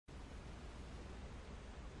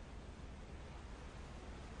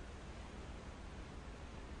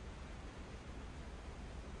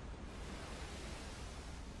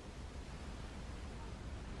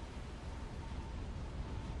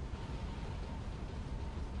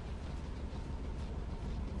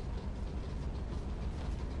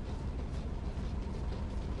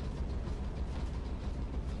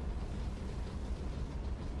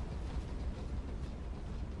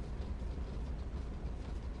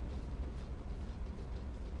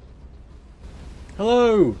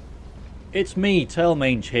Hello, it's me,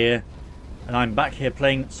 Tailmange here, and I'm back here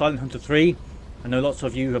playing Silent Hunter 3. I know lots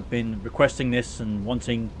of you have been requesting this and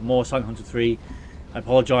wanting more Silent Hunter 3. I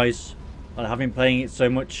apologise that I haven't been playing it so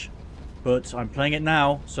much, but I'm playing it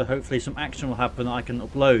now, so hopefully some action will happen that I can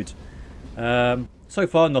upload. So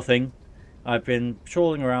far nothing. I've been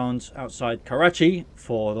patrolling around outside Karachi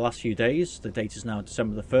for the last few days. The date is now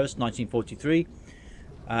December the 1st, 1943.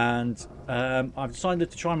 And I've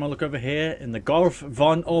decided to try my luck over here in the Gulf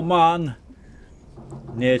von Oman,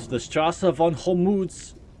 near to the Strasse von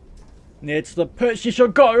Hormuz, near to the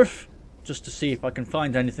Persische Gulf, just to see if I can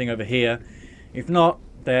find anything over here. If not,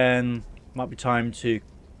 then it might be time to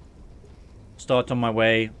start on my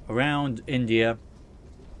way around India.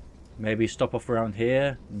 Maybe stop off around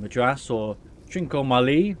here, Madras or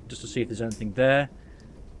Trincomalee, just to see if there's anything there.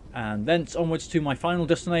 And thence onwards to my final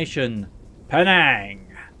destination, Penang.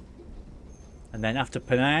 And then after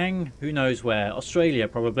Penang, who knows where? Australia,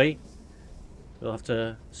 probably. We'll have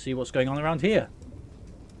to see what's going on around here.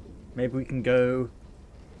 Maybe we can go...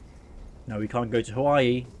 No, we can't go to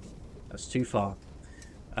Hawaii. That's too far.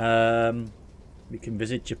 We can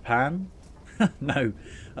visit Japan. No.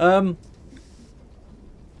 I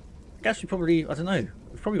guess we probably... I don't know.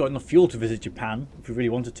 We've probably got enough fuel to visit Japan, if we really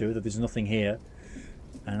wanted to, that there's nothing here.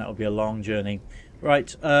 And that would be a long journey.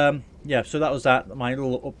 Right, yeah, so that was that, my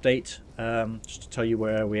little update, just to tell you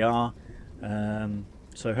where we are.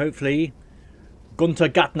 So hopefully Gunter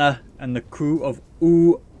Gattner and the crew of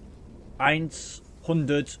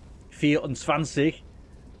U-124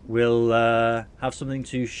 will have something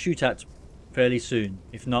to shoot at fairly soon.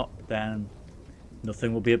 If not, then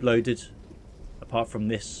nothing will be uploaded apart from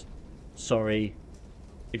this sorry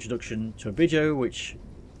introduction to a video which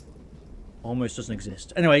almost doesn't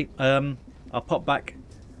exist. Anyway, I'll pop back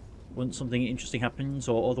once something interesting happens,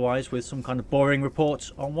 or otherwise with some kind of boring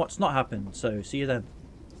report on what's not happened. So see you then.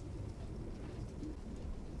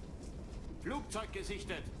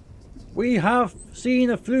 We have seen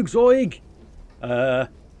a Flugzeug.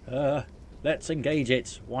 Let's engage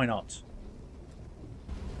it. Why not?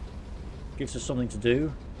 Gives us something to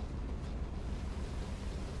do.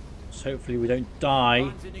 So hopefully we don't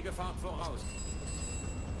die.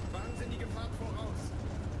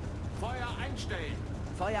 Feuer einstellen.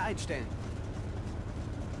 Feuer einstellen.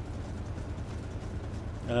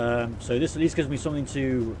 So this at least gives me something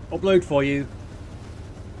to upload for you.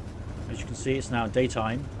 As you can see, it's now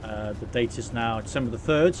daytime. The date is now December the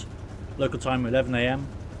 3rd, local time 11 AM.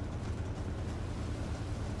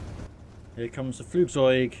 Here comes the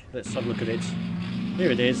Flugzeug. Let's have a look at it. Here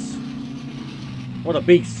it is. What a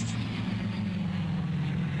beast.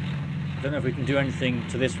 I don't know if we can do anything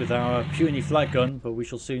to this with our puny flight gun, but we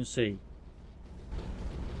shall soon see.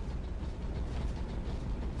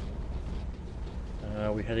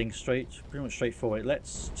 We're heading pretty much straight forward.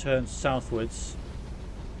 Let's turn southwards.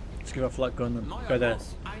 Let's give our flight gun and go there.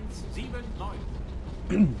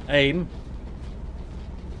 Aim.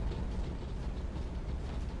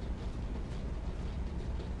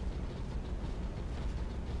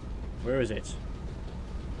 Where is it?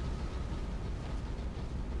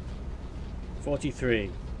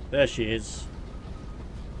 43. There she is.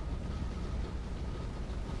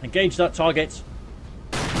 Engage that target.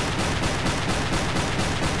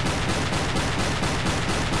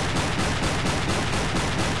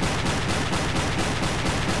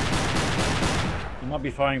 You might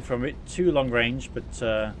be firing from it too long range, but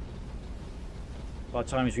by the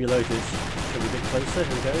time he's reloaded, shall we get closer?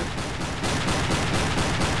 Here we go.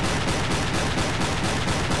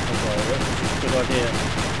 Oh, this is a good idea.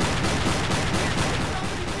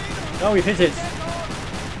 Oh, we've hit it.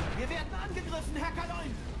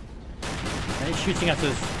 And he's shooting at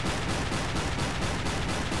us.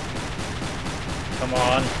 Come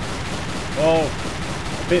on. Oh,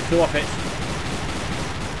 a bit flew off it.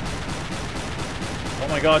 Oh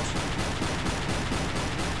my god.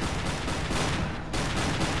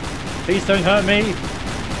 Please don't hurt me.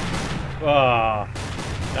 Ah,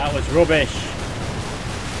 that was rubbish.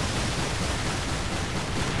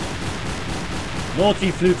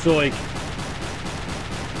 Naughty Flugzeug.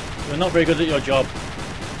 You're not very good at your job.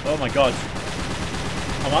 Oh my god.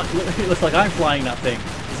 It looks like I'm flying that thing.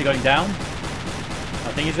 Is he going down?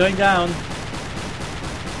 I think he's going down.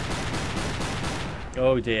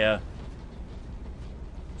 Oh dear.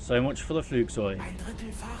 So much for the Flugzeug.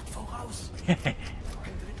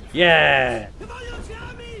 Yeah!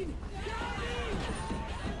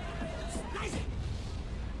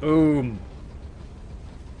 Boom.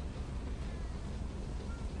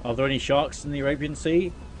 Are there any sharks in the Arabian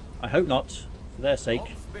Sea? I hope not, for their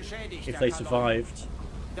sake, if they survived.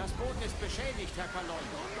 Das Boot ist beschädigt, Herr Kalon.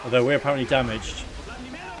 Although we're apparently damaged.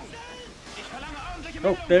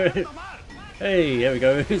 Oh, there it is. Hey, there we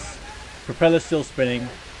go. Propeller still spinning.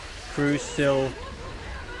 Crew still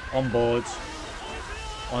on board.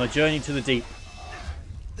 On a journey to the deep.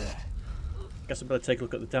 Guess I better take a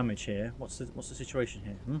look at the damage here. What's the situation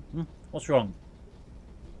here? What's wrong?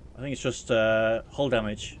 I think it's just hull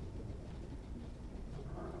damage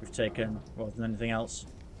we've taken rather than anything else.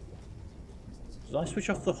 Did I switch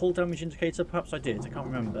off the hull damage indicator? Perhaps I did. I can't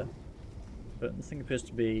remember. But nothing appears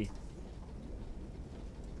to be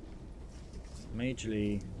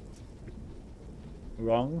majorly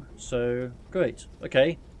wrong. So great.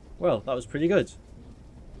 Okay. Well, that was pretty good.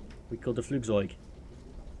 We killed the Flugzeug.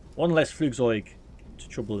 One less Flugzeug to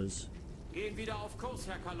trouble us. Gehen wieder auf Kurs,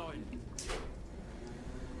 Herr Kalon.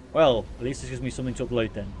 Well, at least this gives me something to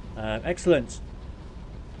upload then. Excellent.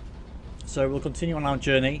 So we'll continue on our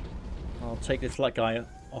journey. I'll take this flat guy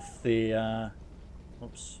off the...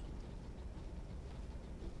 oops.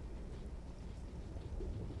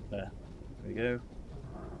 There. There we go.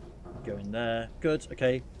 Go in there. Good.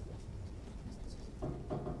 Okay.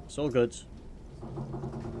 It's all good.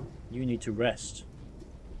 You need to rest.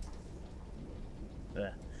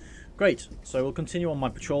 There. Great. So we'll continue on my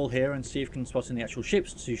patrol here and see if we can spot any actual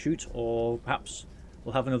ships to shoot, or perhaps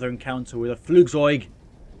we'll have another encounter with a Flugzeug.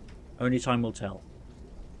 Only time will tell.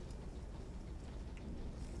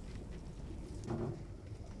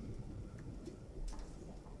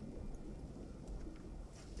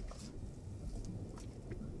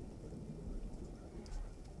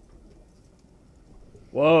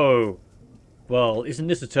 Whoa! Well, isn't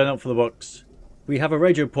this a turn up for the books? We have a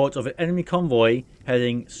radio report of an enemy convoy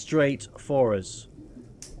heading straight for us.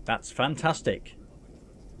 That's fantastic.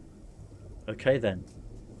 Okay then.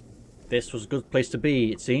 This was a good place to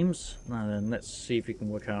be, it seems. Now then, let's see if we can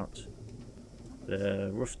work out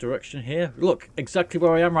the rough direction here. Look, exactly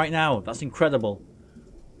where I am right now. That's incredible.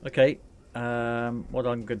 Okay, what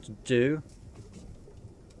I'm going to do...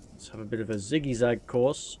 let's have a bit of a ziggy-zag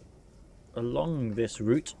course along this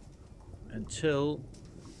route until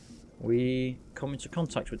we come into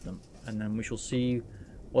contact with them, and then we shall see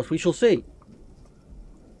what we shall see.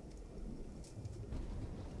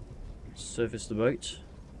 Surface the boat.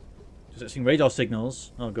 Detecting radar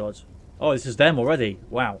signals. Oh god. Oh, this is them already.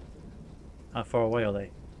 Wow. How far away are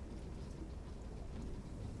they?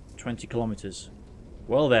 20 kilometers.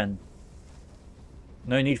 Well then.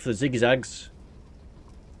 No need for the zigzags.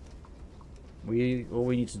 All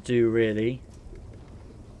we need to do really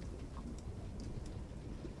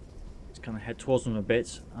is kind of head towards them a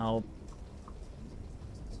bit. I'll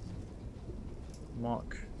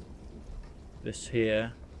mark this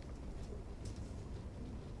here.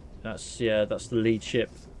 That's the lead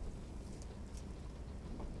ship.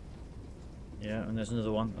 Yeah, and there's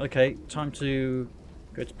another one. Okay, time to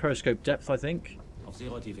go to periscope depth, I think. Auf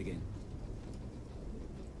Seerotiefe gehen.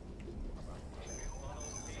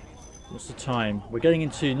 What's the time? We're getting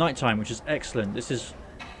into nighttime, which is excellent. This is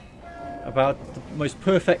about the most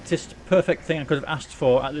perfect thing I could have asked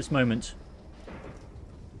for at this moment.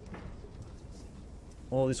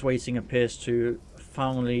 All this waiting appears to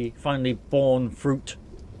finally born fruit.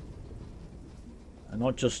 And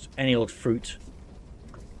not just any old fruit.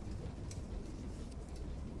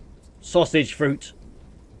 Sausage fruit.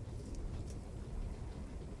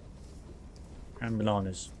 And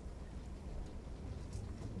bananas.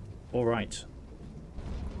 Alright.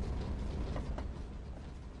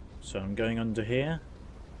 So I'm going under here.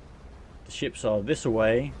 The ships are this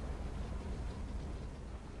away.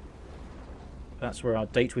 That's where our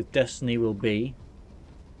date with Destiny will be.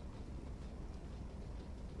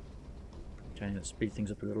 Okay, let's speed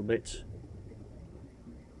things up a little bit.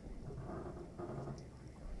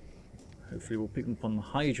 Hopefully we'll pick them up on the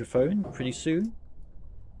hydrophone pretty soon.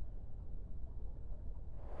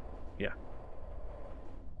 Yeah.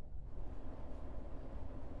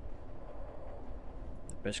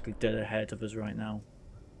 They're basically dead ahead of us right now.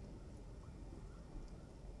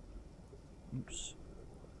 Oops.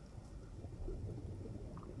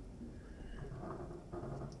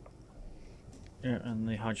 Yeah, and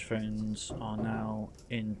the hydrophones are now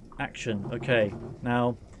in action. Okay,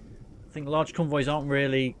 now I think large convoys aren't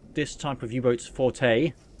really this type of U-boat's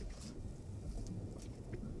forte,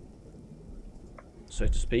 so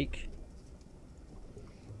to speak.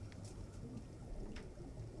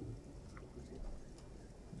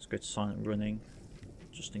 Let's go to silent running,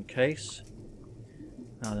 just in case.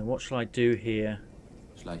 Now then, what shall I do here?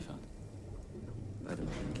 Schleichfahrt. Beide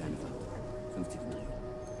Maschinen kleine Fahrt. 50 Umdrehungen.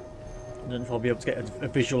 I don't know if I'll be able to get a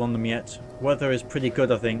visual on them yet. Weather is pretty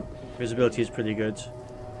good, I think. Visibility is pretty good.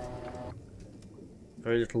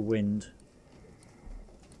 Very little wind.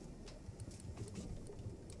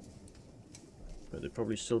 But they're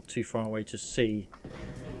probably still too far away to see.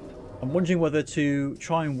 I'm wondering whether to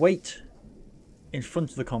try and wait in front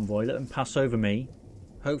of the convoy, let them pass over me,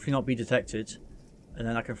 hopefully not be detected, and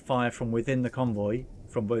then I can fire from within the convoy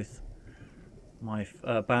from both my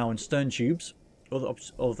bow and stern tubes. Or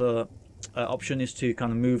the option is to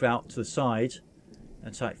kind of move out to the side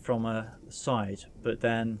and attack from the side, but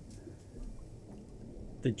then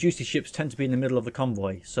the juicy ships tend to be in the middle of the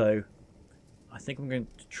convoy, so I think I'm going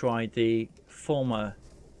to try the former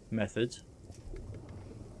method.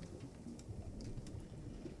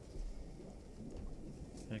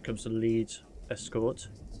 Here comes the lead escort,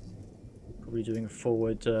 probably doing a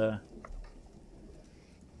forward kind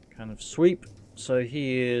of sweep. So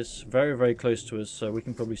he is very, very close to us, so we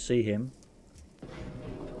can probably see him.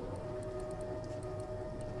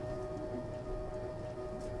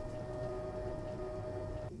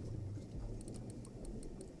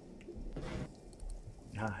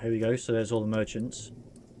 Ah, here we go. So there's all the merchants.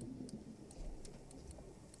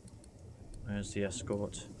 There's the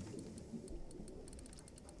escort.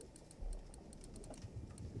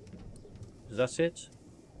 Is that it?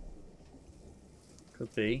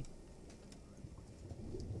 Could be.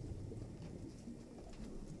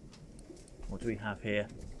 What do we have here?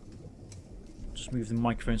 Just move the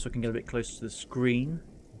microphone so I can get a bit closer to the screen.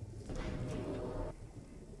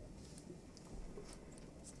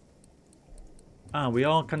 Ah, we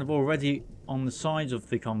are kind of already on the sides of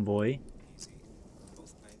the convoy,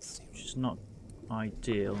 which is not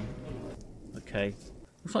ideal. Okay.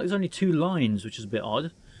 Looks like there's only 2 lines, which is a bit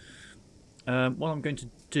odd. What I'm going to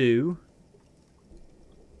do...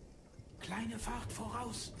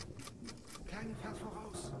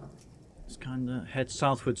 is kind of head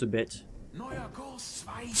southwards a bit.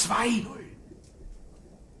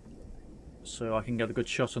 So I can get a good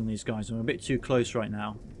shot on these guys. I'm a bit too close right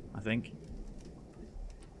now, I think.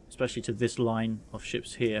 Especially to this line of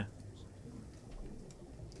ships here.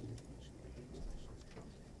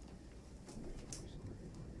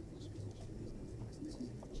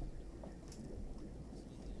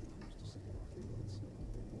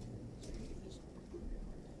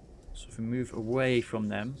 So if we move away from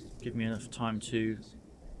them, give me enough time to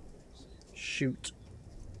shoot.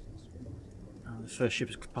 The first ship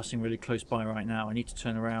is passing really close by right now. I need to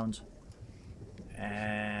turn around.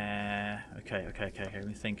 Okay. Let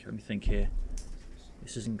me think here.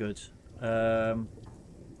 This isn't good. I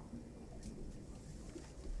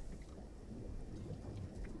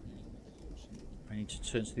need to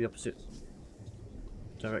turn to the opposite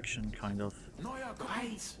direction, kind of.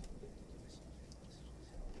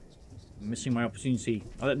 I'm missing my opportunity.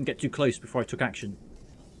 I let them get too close before I took action.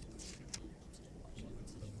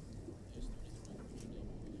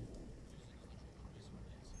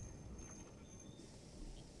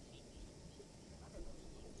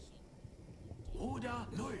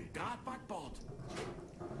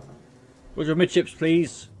 Roger, midships,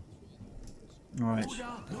 please. Alright.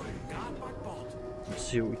 Let's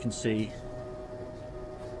see what we can see.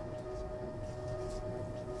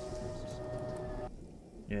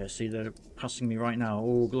 Yeah, see, they're passing me right now.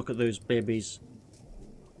 Oh, look at those babies.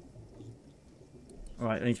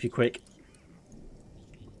 Alright, I need to be quick.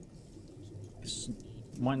 This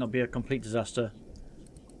might not be a complete disaster.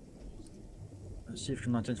 Let's see if we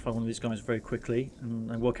can identify one of these guys very quickly and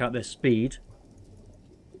work out their speed.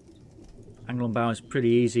 Angle on bow is pretty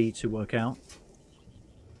easy to work out.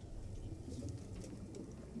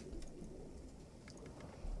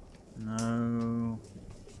 No.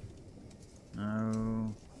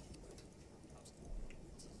 No.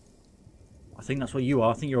 I think that's what you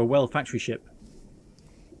are. I think you're a well factory ship.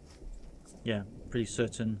 Yeah, pretty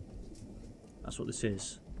certain that's what this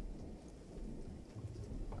is.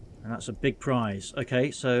 And that's a big prize.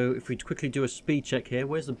 Okay, so if we quickly do a speed check here,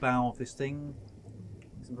 where's the bow of this thing?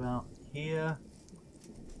 It's about here.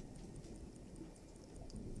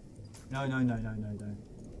 No.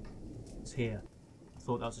 It's here. I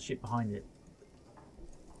thought that was a ship behind it.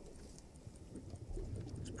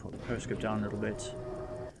 Let's put the periscope down a little bit.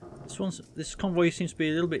 This convoy seems to be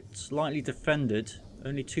a little bit slightly defended.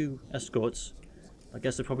 Only 2 escorts. I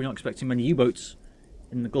guess they're probably not expecting many U-boats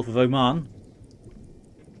in the Gulf of Oman.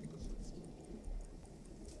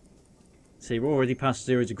 See, we're already past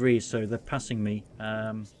 0 degrees, so they're passing me,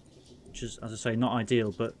 which is, as I say, not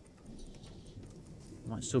ideal, but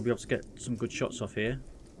might still be able to get some good shots off here.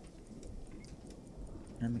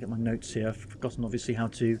 Let me get my notes here. I've forgotten, obviously, how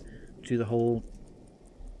to do the whole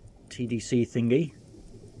TDC thingy.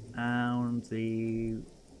 And the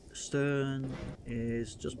stern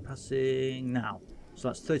is just passing now, so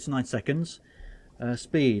that's 39 seconds.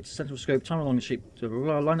 Speed, central scope, time along the ship.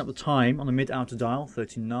 Line up the time on the mid-outer dial,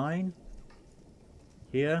 39.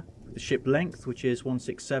 Here, the ship length, which is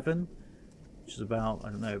 167, which is about, I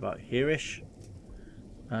don't know, about here-ish.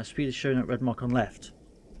 Speed is shown at red mark on left.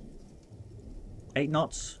 8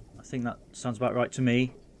 knots, I think that sounds about right to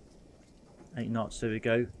me. 8 knots, there we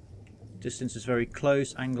go. Distance is very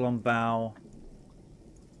close, angle on bow.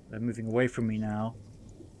 They're moving away from me now.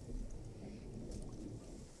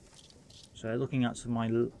 So they're looking out to my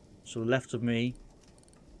sort of left of me.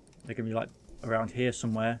 They're going to be like around here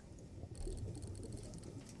somewhere.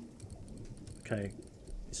 Okay,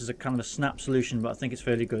 this is a kind of a snap solution, but I think it's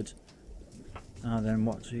fairly good. Then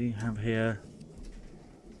what do we have here?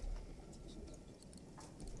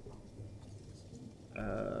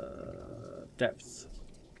 Depth.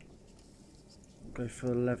 Go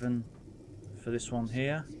for 11 for this one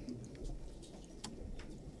here.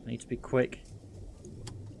 Need to be quick.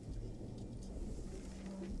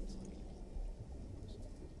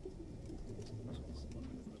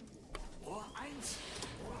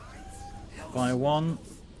 Fire 1.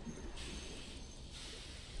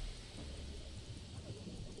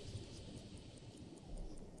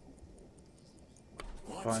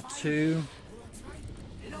 Fire 2.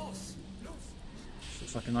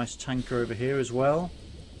 Looks like a nice tanker over here as well.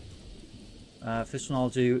 For this one I'll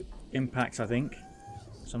do impact, I think.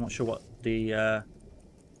 So I'm not sure what the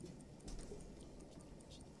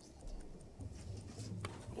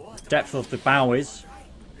depth of the bow is.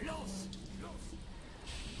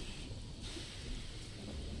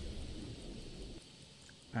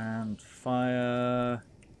 And fire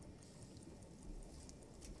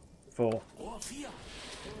 4.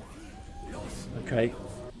 Okay.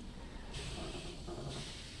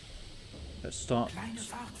 Let's start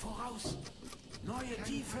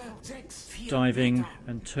diving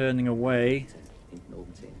and turning away.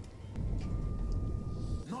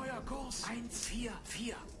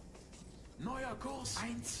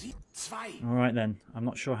 Alright then, I'm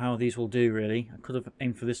not sure how these will do really. I could have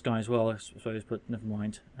aimed for this guy as well, I suppose, but never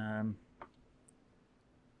mind.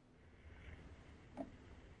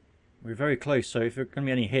 We're very close, so if there are going to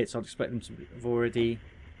be any hits, I'd expect them to have already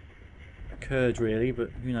occurred really, but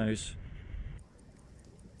who knows.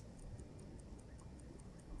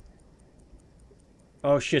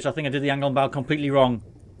 Oh shit, I think I did the angle on bow completely wrong.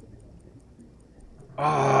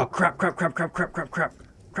 Oh crap, crap, crap, crap, crap, crap, crap.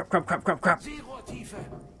 Crap, crap, crap, crap, crap.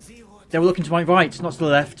 They were looking to my right, not to the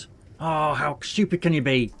left. Oh, how stupid can you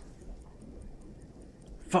be?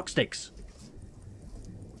 Fuck sticks.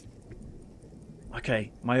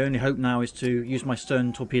 Okay, my only hope now is to use my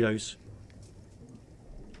stern torpedoes.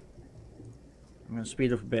 I'm going to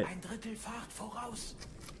speed up a bit.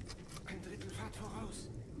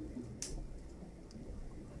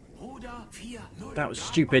 That was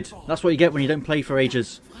stupid. That's what you get when you don't play for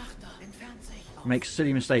ages. You make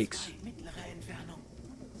silly mistakes.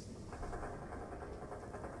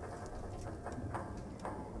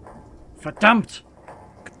 Verdammt!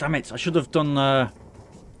 Damn it, I should have done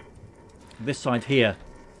this side here.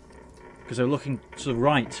 Because they're looking to the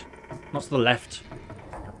right, not to the left.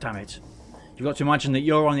 God damn it. You've got to imagine that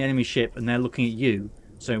you're on the enemy ship and they're looking at you.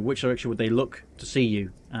 So which direction would they look to see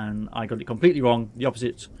you? And I got it completely wrong, the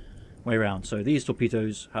opposite way around. So these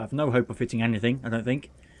torpedoes have no hope of hitting anything, I don't think.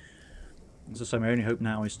 As I say, my only hope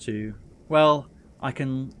now is to... Well,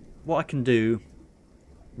 what I can do,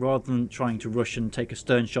 rather than trying to rush and take a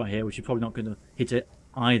stern shot here, which you're probably not going to hit it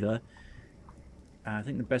either, I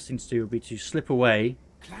think the best thing to do would be to slip away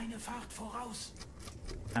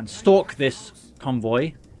and stalk this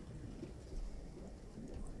convoy,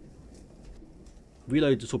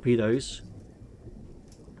 reload the torpedoes,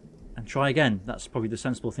 and try again. That's probably the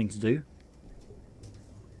sensible thing to do.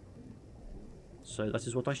 So that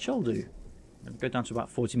is what I shall do. I'll go down to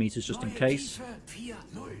about 40 meters just in case.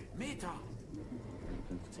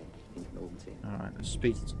 Alright, let's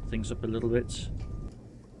speed things up a little bit.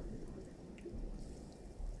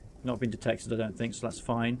 Not been detected, I don't think, so that's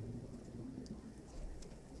fine.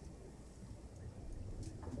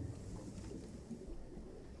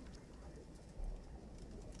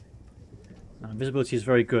 Now, visibility is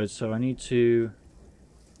very good, so I need to...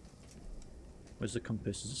 Where's the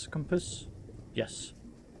compass? Is this a compass? Yes.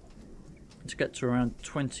 To get to around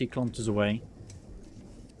 20 kilometers away.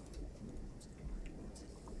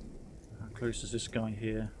 How close is this guy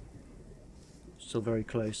here? Still very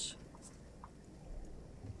close.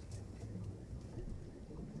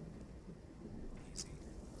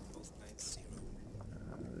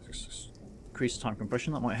 Increase time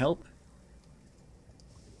compression, that might help.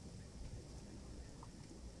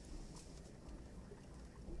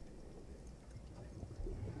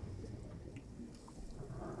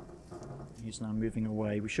 he's now moving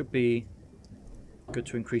away. We should be good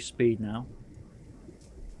to increase speed now.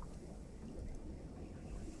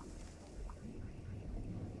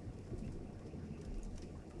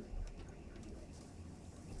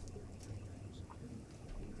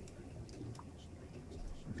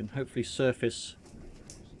 We can hopefully surface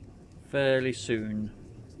fairly soon.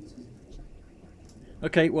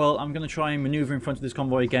 Okay, well, I'm going to try and maneuver in front of this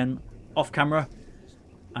convoy again off camera,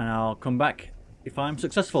 and I'll come back if I'm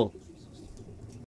successful.